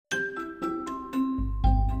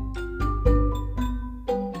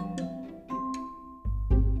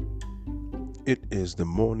It is the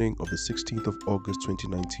morning of the 16th of August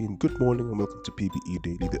 2019. Good morning and welcome to PBE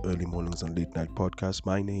Daily, the early mornings and late night podcast.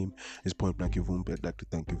 My name is Point Blank Ivumbi. I'd like to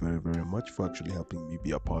thank you very, very much for actually helping me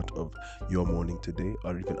be a part of your morning today,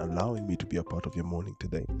 or even allowing me to be a part of your morning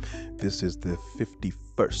today. This is the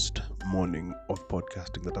 51st morning of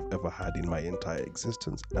podcasting that I've ever had in my entire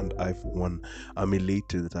existence, and I'm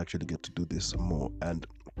elated that I actually get to do this more. And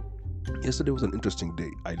yesterday was an interesting day.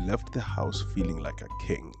 I left the house feeling like a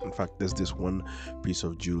king. In fact, there's this one piece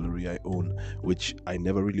of jewelry I own, which I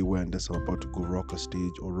never really wear unless I'm about to go rock a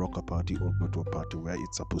stage or rock a party or go to a party where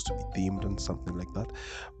it's supposed to be themed and something like that.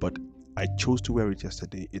 But I chose to wear it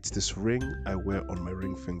yesterday. It's this ring I wear on my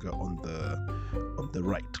ring finger on the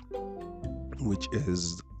right, which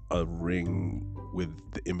is a ring with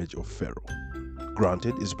the image of Pharaoh.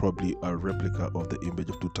 Granted, it's probably a replica of the image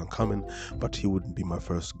of Tutankhamun, but he wouldn't be my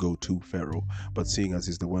first go-to pharaoh. But seeing as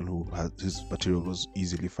he's the one who has his material was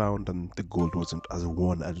easily found and the gold wasn't as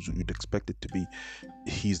worn as you'd expect it to be,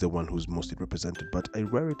 he's the one who's mostly represented. But I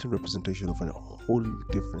wear it in representation of a wholly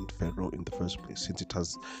different pharaoh in the first place. Since it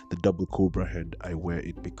has the double cobra head, I wear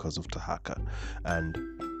it because of Tahaka, and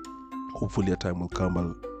hopefully a time will come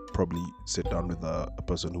I'll probably sit down with a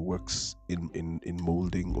person who works in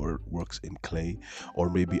molding or works in clay, or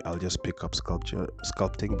maybe I'll just pick up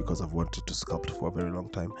sculpting because I've wanted to sculpt for a very long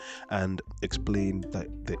time, and explain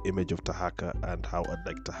the image of Tahaka and how I'd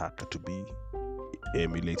like Tahaka to be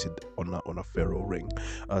emulated on a pharaoh ring.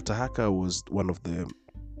 Tahaka was one of the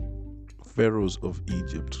pharaohs of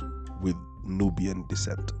Egypt with Nubian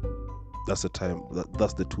descent. That's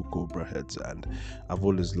that's the two cobra heads, and I've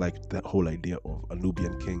always liked that whole idea of a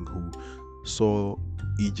Nubian king who saw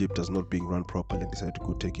Egypt as not being run properly and decided to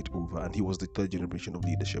go take it over, and he was the third generation of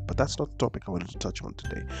leadership. But that's not the topic I wanted to touch on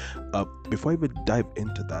today. Before I even dive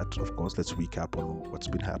into that, of course, let's recap on what's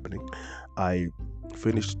been happening. I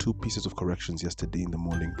finished two pieces of corrections yesterday in the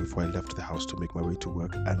morning before I left the house to make my way to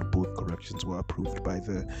work, and both corrections were approved by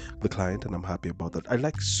the client, and I'm happy about that. I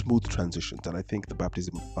like smooth transitions, and I think the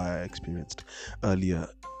baptism of fire I experienced earlier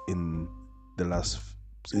in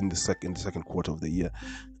the second quarter of the year,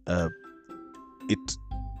 uh,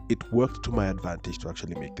 it worked to my advantage to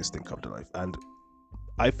actually make this thing come to life. And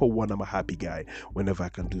I, for one, am a happy guy whenever I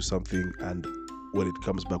can do something, and when it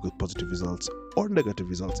comes back with positive results or negative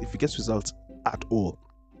results, if it gets results at all,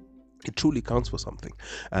 it truly counts for something,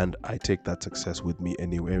 and I take that success with me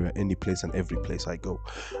anywhere, any place, and every place I go.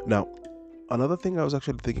 Now, another thing I was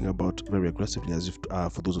actually thinking about very aggressively, as if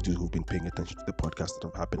for those of you who've been paying attention to the podcast that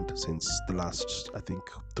have happened since the last, I think,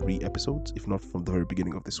 3 episodes, if not from the very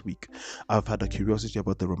beginning of this week, I've had a curiosity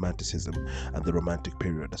about the Romanticism and the Romantic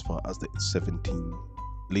period, as far as the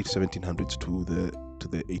late 1700s to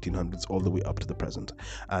the 1800s, all the way up to the present.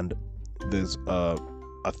 And there's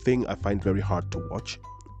a thing I find very hard to watch,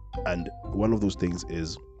 and one of those things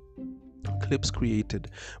is clips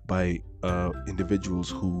created by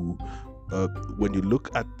individuals who, when you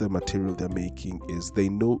look at the material they're making, is they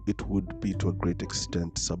know it would be to a great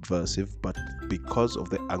extent subversive, but because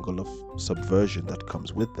of the angle of subversion that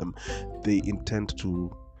comes with them, they intend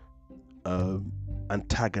to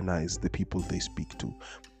antagonize the people they speak to.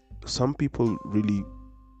 Some people really,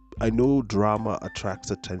 I know drama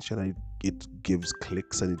attracts attention, and it gives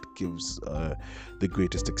clicks, and it gives the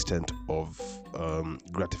greatest extent of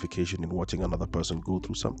gratification in watching another person go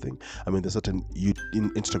through something. I mean, there's certain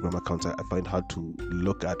in Instagram accounts I find hard to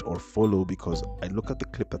look at or follow, because I look at the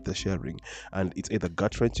clip that they're sharing and it's either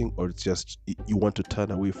gut-wrenching or it's just you want to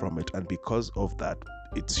turn away from it, and because of that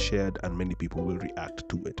it's shared and many people will react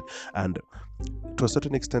to it. And to a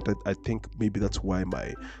certain extent, I think maybe that's why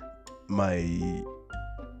my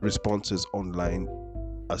responses online,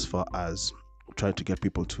 as far as trying to get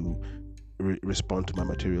people to respond to my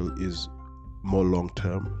material, is more long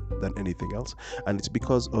term than anything else. And it's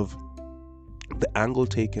because of the angle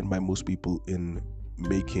taken by most people in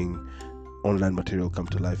making online material come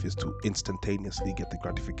to life is to instantaneously get the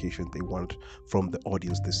gratification they want from the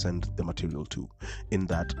audience they send the material to, in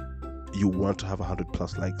that you want to have 100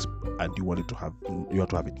 plus likes, and you want to have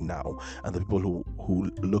it now. And the people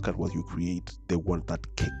who look at what you create, they want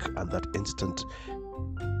that kick and that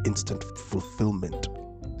instant fulfillment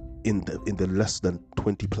in the less than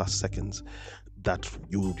 20 plus seconds that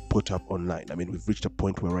you put up online. I mean, we've reached a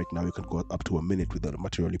point where right now you can go up to a minute with the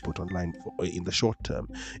material you put online in the short term,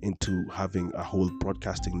 into having a whole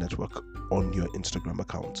broadcasting network on your Instagram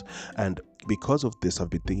account. And because of this, I've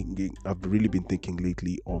really been thinking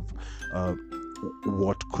lately of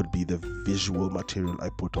what could be the visual material I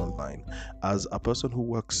put online. As a person who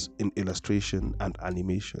works in illustration and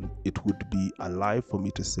animation, it would be a lie for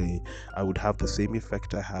me to say I would have the same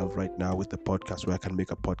effect I have right now with the podcast, where I can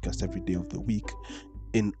make a podcast every day of the week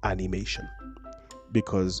in animation,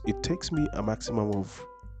 because it takes me a maximum of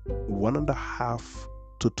 1.5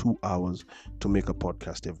 to 2 hours to make a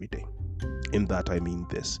podcast every day. In that, I mean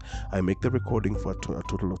this: I make the recording for a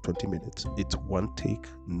total of 20 minutes. It's one take,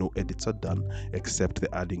 no edits are done except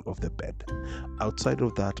the adding of the bed. Outside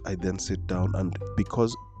of that, I then sit down, and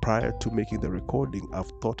because prior to making the recording,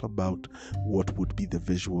 I've thought about what would be the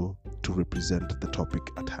visual to represent the topic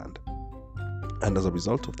at hand. And as a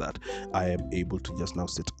result of that, I am able to just now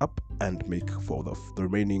sit up and make for the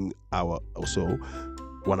remaining hour or so,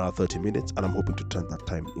 1 hour 30 minutes, and I'm hoping to turn that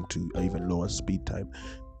time into an even lower speed time.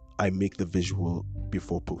 I make the visual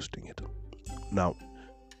before posting it. Now,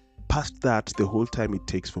 past that, the whole time it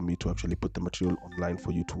takes for me to actually put the material online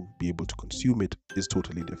for you to be able to consume it is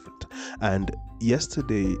totally different. And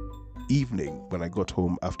yesterday evening, when I got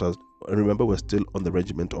home after, I remember we're still on the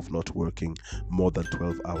regiment of not working more than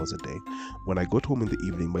 12 hours a day. When I got home in the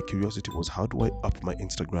evening, my curiosity was, how do I up my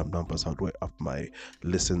Instagram numbers? How do I up my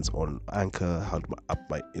listens on Anchor? How do I up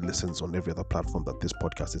my listens on every other platform that this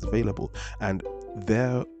podcast is available? And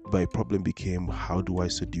there my problem became, how do I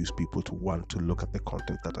seduce people to want to look at the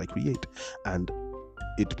content that I create? And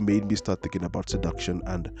it made me start thinking about seduction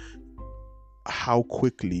and how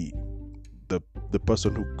quickly the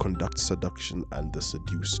person who conducts seduction and the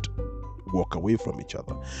seduced walk away from each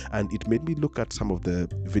other. And it made me look at some of the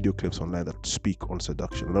video clips online that speak on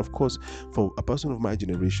seduction. And of course, for a person of my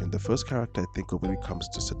generation, the first character I think of when it comes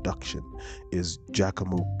to seduction is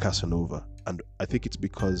Giacomo Casanova. And I think it's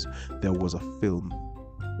because there was a film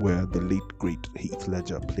where the late great Heath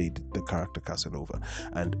Ledger played the character Casanova.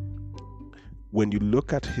 And when you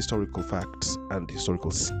look at historical facts and historical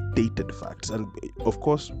stated facts, and of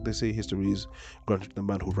course they say history is granted to the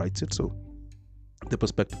man who writes it, so the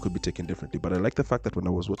perspective could be taken differently. But I like the fact that when I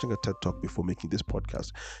was watching a TED Talk before making this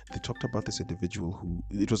podcast, they talked about this individual who,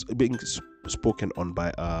 it was being spoken on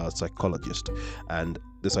by a psychologist, and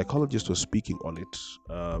the psychologist was speaking on it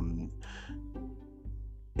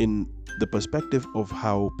in the perspective of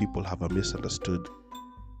how people have a misunderstood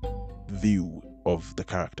view of the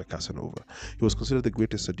character Casanova. He was considered the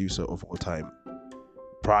greatest seducer of all time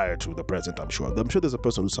prior to the present. I'm sure there's a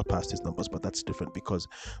person who surpassed his numbers, but that's different, because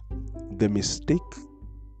the mistake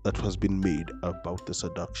that has been made about the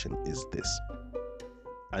seduction is this.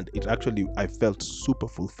 And it actually, I felt super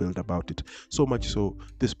fulfilled about it, so much so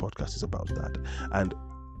this podcast is about that. And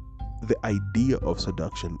the idea of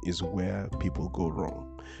seduction is where people go wrong.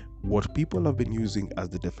 What people have been using as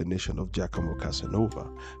the definition of Giacomo Casanova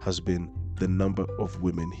has been the number of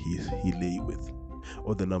women he lay with,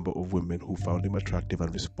 or the number of women who found him attractive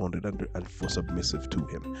and responded and were submissive to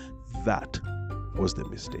him. That was the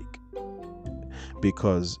mistake.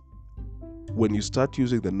 Because when you start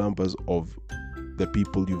using the numbers of the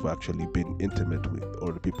people you've actually been intimate with,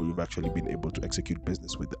 or the people you've actually been able to execute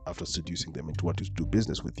business with after seducing them into wanting to do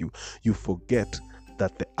business with you, you forget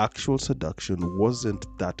that the actual seduction wasn't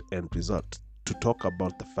that end result. To talk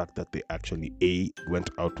about the fact that they actually A, went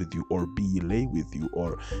out with you, or B, lay with you,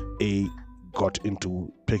 or A, got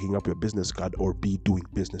into picking up your business card, or B, doing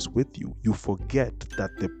business with you, you forget that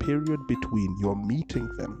the period between your meeting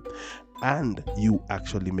them and you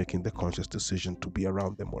actually making the conscious decision to be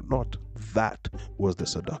around them or not, that was the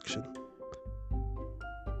seduction.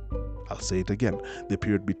 I'll say it again. The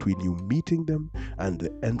period between you meeting them and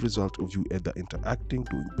the end result of you either interacting,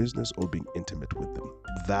 doing business, or being intimate with them,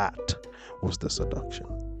 that was the seduction.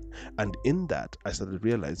 And in that, I started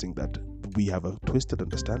realizing that we have a twisted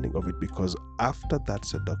understanding of it, because after that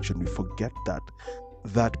seduction, we forget that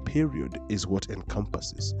that period is what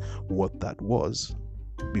encompasses what that was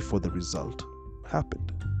before the result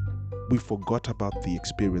happened. We forgot about the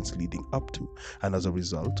experience leading up to, and as a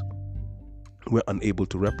result, we're unable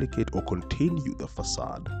to replicate or continue the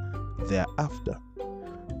facade thereafter.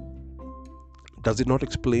 Does it not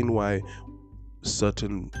explain why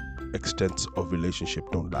certain extents of relationship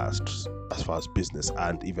don't last as far as business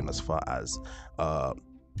and even as far as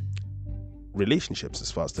relationships,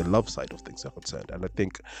 as far as the love side of things are concerned? And I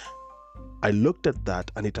think I looked at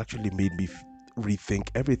that and it actually made me rethink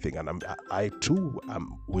everything. And I too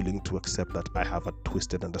am willing to accept that I have a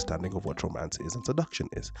twisted understanding of what romance is and seduction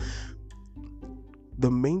is. The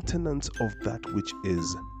maintenance of that which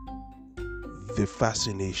is the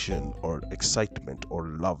fascination or excitement or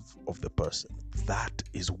love of the person, that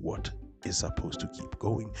is what is supposed to keep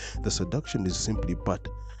going. The seduction is simply but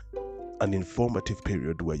an informative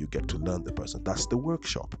period where you get to learn the person. That's the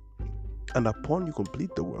workshop. And upon you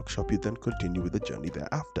complete the workshop, you then continue with the journey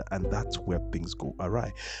thereafter. And that's where things go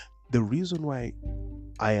awry. The reason why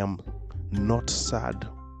I am not sad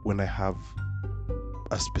when I have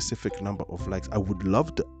a specific number of likes, I would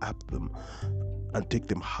love to up them and take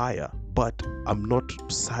them higher, but I'm not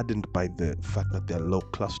saddened by the fact that they're low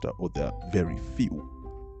cluster or they're very few.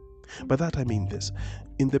 By that I mean this: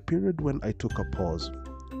 in the period when I took a pause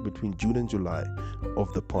between June and July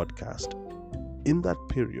of the podcast, in that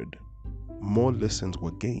period, more listens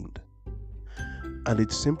were gained. And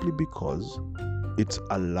it's simply because it's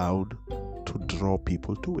allowed to draw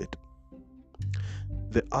people to it.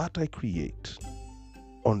 The art I create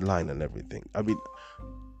online and everything, I mean,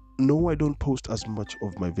 no, I don't post as much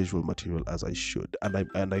of my visual material as I should, and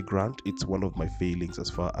I grant it's one of my failings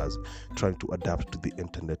as far as trying to adapt to the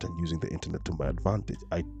internet and using the internet to my advantage.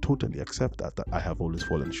 I totally accept that I have always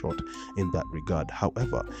fallen short in that regard.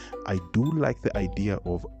 However, I do like the idea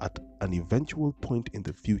of, at an eventual point in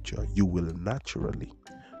the future, you will naturally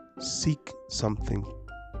seek something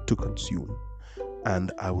to consume,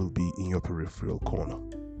 and I will be in your peripheral corner.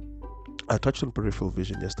 I touched on peripheral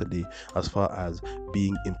vision yesterday as far as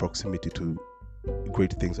being in proximity to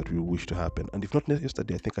great things that we wish to happen. And if not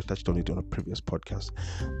yesterday, I think I touched on it on a previous podcast.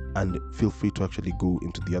 And feel free to actually go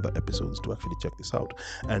into the other episodes to actually check this out.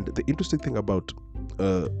 And the interesting thing about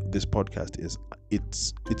this podcast is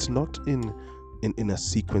it's not in a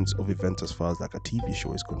sequence of events as far as like a TV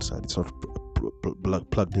show is concerned. It's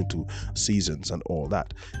not plugged into seasons and all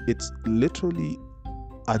that. It's literally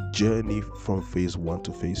a journey from phase 1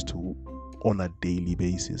 to phase 2 on a daily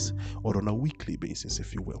basis, or on a weekly basis,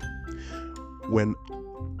 if you will. When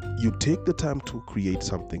you take the time to create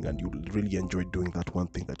something and you really enjoy doing that one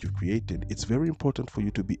thing that you've created, it's very important for you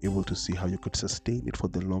to be able to see how you could sustain it for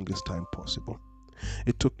the longest time possible.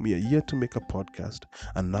 It took me a year to make a podcast,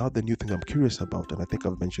 and now the new thing I'm curious about, and I think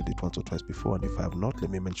I've mentioned it once or twice before, and if I have not, let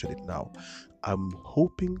me mention it now. I'm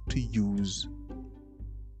hoping to use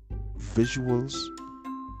visuals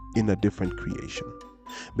in a different creation,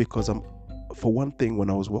 because for one thing, when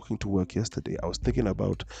I was walking to work yesterday, I was thinking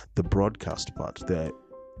about the broadcast part, the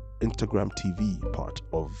Instagram TV part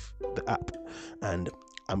of the app, and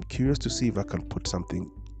I'm curious to see if I can put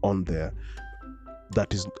something on there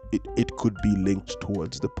that is, it could be linked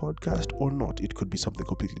towards the podcast or not. It could be something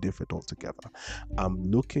completely different altogether.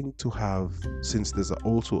 I'm looking to have, since there's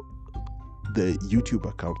also the YouTube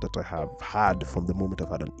account that I have had from the moment I've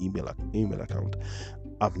had an email account,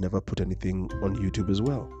 I've never put anything on YouTube as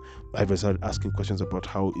well. I've started asking questions about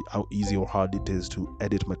how easy or hard it is to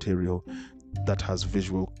edit material that has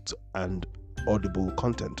visual and audible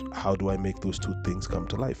content. How do I make those two things come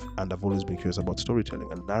to life? And I've always been curious about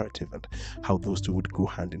storytelling and narrative and how those two would go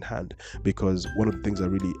hand in hand, because one of the things I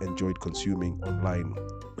really enjoyed consuming online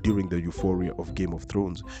during the euphoria of Game of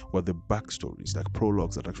Thrones were the backstories, like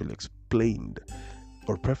prologues that actually explained,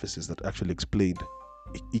 or prefaces that actually explained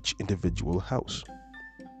each individual house,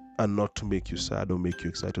 and not to make you sad or make you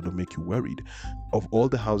excited or make you worried. Of all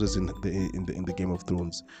the houses in the Game of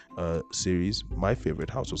Thrones series, my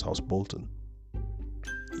favorite house was House Bolton.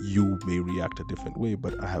 You may react a different way,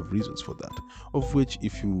 but I have reasons for that, of which,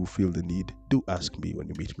 if you feel the need, do ask me when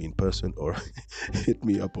you meet me in person, or hit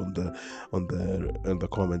me up on the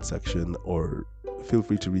comment section, or feel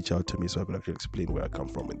free to reach out to me so I can actually explain where I come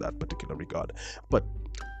from in that particular regard. But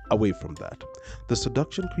away from that, the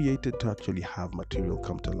seduction created to actually have material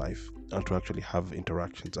come to life and to actually have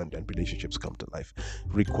interactions and relationships come to life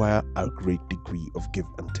require a great degree of give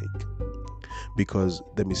and take. Because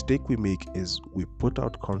the mistake we make is we put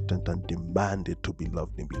out content and demand it to be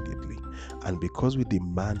loved immediately. And because we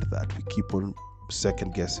demand that, we keep on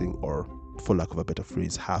second guessing, or for lack of a better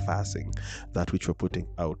phrase, half-assing that which we're putting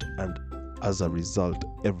out. And as a result,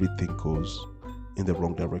 everything goes in the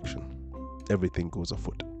wrong direction. Everything goes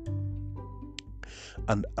afoot.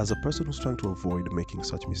 And as a person who's trying to avoid making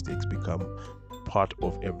such mistakes become part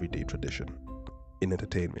of everyday tradition in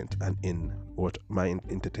entertainment and in what my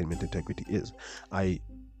entertainment integrity is, I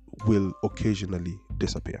will occasionally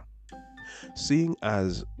disappear. Seeing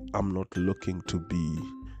as I'm not looking to be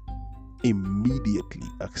immediately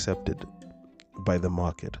accepted by the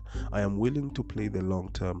market, I am willing to play the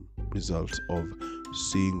long-term results of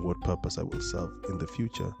seeing what purpose I will serve in the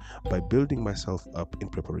future by building myself up in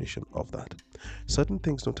preparation of that. Certain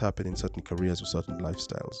things don't happen in certain careers or certain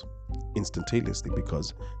lifestyles instantaneously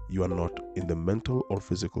because you are not in the mental or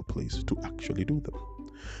physical place to actually do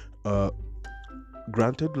them.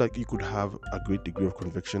 Granted, like, you could have a great degree of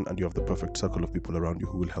conviction and you have the perfect circle of people around you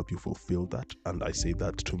who will help you fulfill that, and I say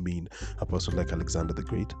that to mean a person like Alexander the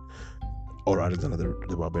Great or Alexander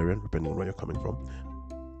the Barbarian, depending on where you're coming from.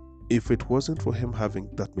 If it wasn't for him having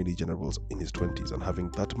that many generals in his 20s and having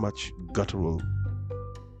that much guttural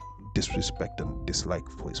disrespect and dislike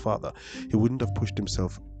for his father, he wouldn't have pushed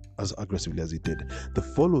himself as aggressively as he did. The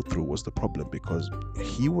follow through was the problem, because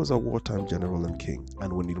he was a wartime general and king,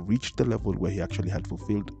 and when he reached the level where he actually had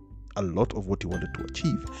fulfilled a lot of what he wanted to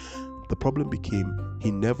achieve, the problem became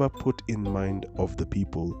he never put in mind of the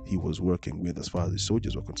people he was working with as far as his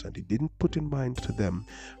soldiers were concerned. He didn't put in mind to them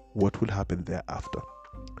what would happen thereafter.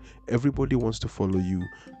 Everybody wants to follow you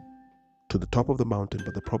to the top of the mountain,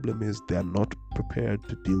 but the problem is they are not prepared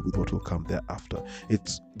to deal with what will come thereafter.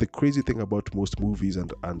 It's the crazy thing about most movies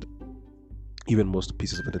and even most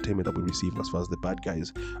pieces of entertainment that we receive as far as the bad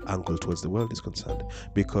guys angle towards the world is concerned,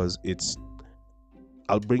 because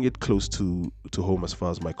I'll bring it close to home as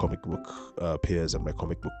far as my comic book peers and my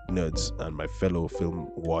comic book nerds and my fellow film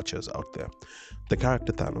watchers out there. The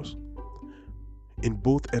character Thanos, in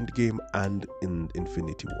both Endgame and in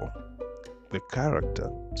Infinity War, the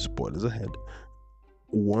character, spoilers ahead,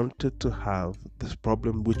 wanted to have this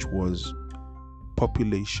problem, which was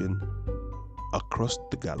population across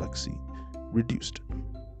the galaxy reduced.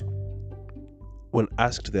 When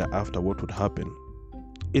asked thereafter what would happen,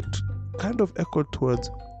 it kind of echoed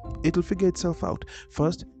towards, it'll figure itself out.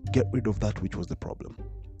 First, get rid of that which was the problem,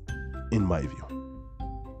 in my view.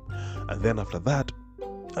 And then after that,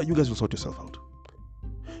 you guys will sort yourself out.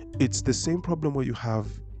 It's the same problem where you have,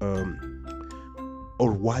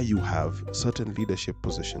 or why you have certain leadership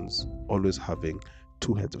positions always having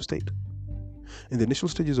two heads of state. In the initial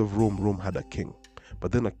stages of Rome had a king.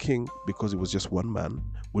 But then a king, because it was just one man,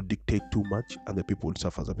 would dictate too much and the people would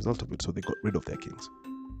suffer as a result of it, so they got rid of their kings.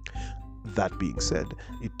 That being said,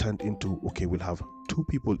 it turned into, okay, we'll have two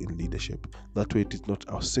people in leadership. That way it is not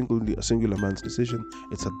a singular man's decision,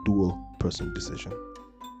 it's a dual person decision.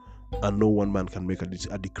 And no one man can make a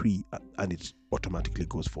decree and it automatically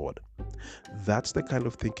goes forward. That's the kind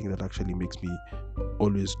of thinking that actually makes me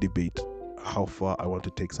always debate how far I want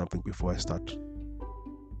to take something before I start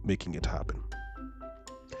making it happen.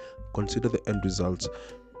 Consider the end results,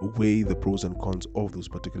 weigh the pros and cons of those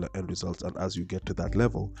particular end results, and as you get to that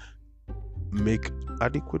level, make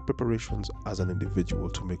adequate preparations as an individual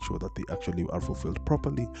to make sure that they actually are fulfilled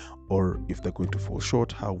properly, or if they're going to fall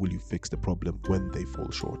short, how will you fix the problem when they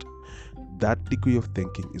fall short? That degree of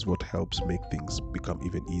thinking is what helps make things become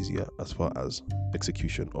even easier as far as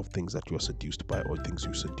execution of things that you are seduced by or things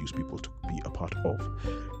you seduce people to be a part of.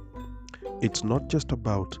 It's not just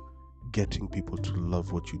about getting people to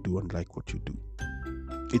love what you do and like what you do.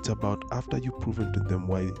 It's about, after you've proven to them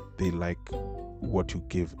why they like what you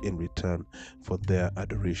give in return for their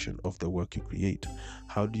adoration of the work you create,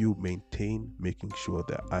 how do you maintain making sure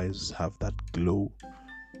their eyes have that glow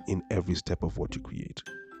in every step of what you create?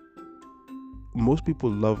 Most people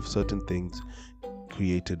love certain things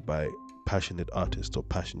created by passionate artists or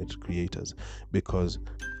passionate creators because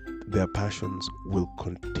their passions will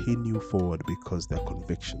continue forward because their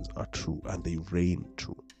convictions are true and they reign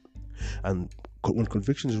true. And when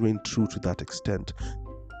convictions reign true to that extent,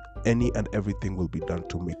 any and everything will be done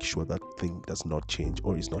to make sure that thing does not change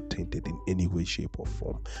or is not tainted in any way, shape, or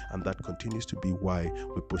form. And that continues to be why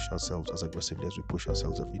we push ourselves as aggressively as we push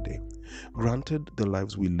ourselves every day. Granted, the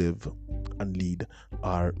lives we live and lead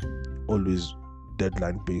are always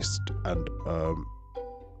deadline based and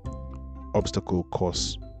obstacle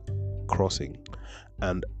course crossing,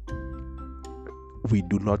 and we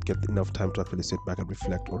do not get enough time to actually sit back and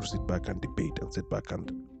reflect or sit back and debate and sit back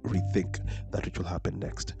and rethink that which will happen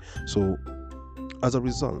next. So as a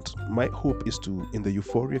result, my hope is to, in the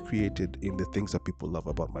euphoria created in the things that people love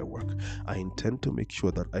about my work, I intend to make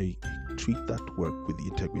sure that I treat that work with the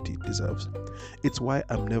integrity it deserves. It's why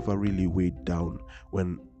I'm never really weighed down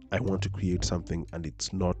when I want to create something and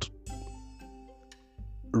it's not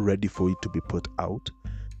ready for it to be put out,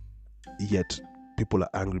 yet people are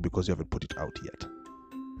angry because you haven't put it out yet.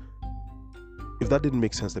 If that didn't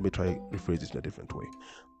make sense, let me try rephrase it in a different way.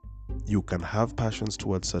 You can have passions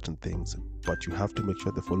towards certain things, but you have to make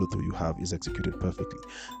sure the follow through you have is executed perfectly.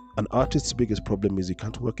 An artist's biggest problem is he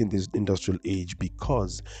can't work in this industrial age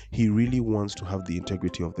because he really wants to have the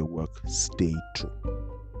integrity of the work stay true.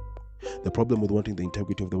 The problem with wanting the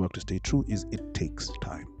integrity of the work to stay true is it takes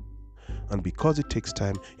time. And because it takes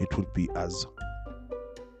time, it will be as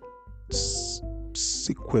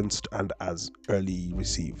sequenced and as early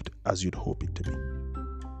received as you'd hope it to be.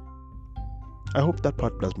 I hope that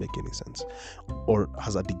part does make any sense or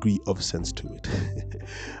has a degree of sense to it.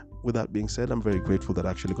 with that being said, I'm very grateful that I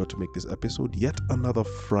actually got to make this episode yet another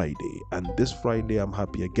Friday. And this Friday, I'm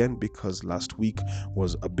happy again because last week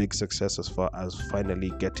was a big success as far as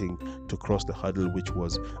finally getting to cross the hurdle, which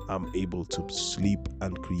was I'm able to sleep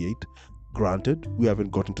and create. Granted, we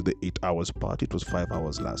haven't gotten to the 8 hours part. It was 5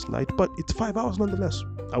 hours last night, but it's 5 hours nonetheless.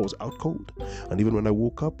 I was out cold. And even when I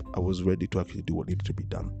woke up, I was ready to actually do what needed to be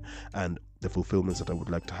done. And the fulfillments that I would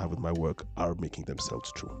like to have with my work are making themselves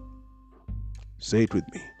true. Say it with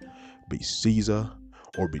me. Be Caesar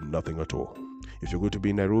or be nothing at all. If you're going to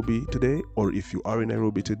be in Nairobi today, or if you are in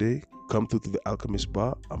Nairobi today, come through to the Alchemist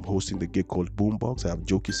Bar. I'm hosting the gig called Boombox. I have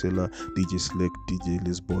Joe Kisela, DJ Slick, DJ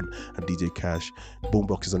Lisbon, and DJ Cash.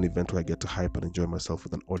 Boombox is an event where I get to hype and enjoy myself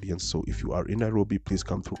with an audience. So if you are in Nairobi, please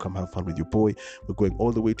come through, come have fun with your boy. We're going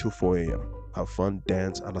all the way till 4 a.m. Have fun,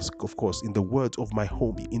 dance, and of course, in the word of my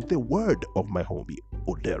homie,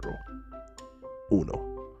 Odero, Uno.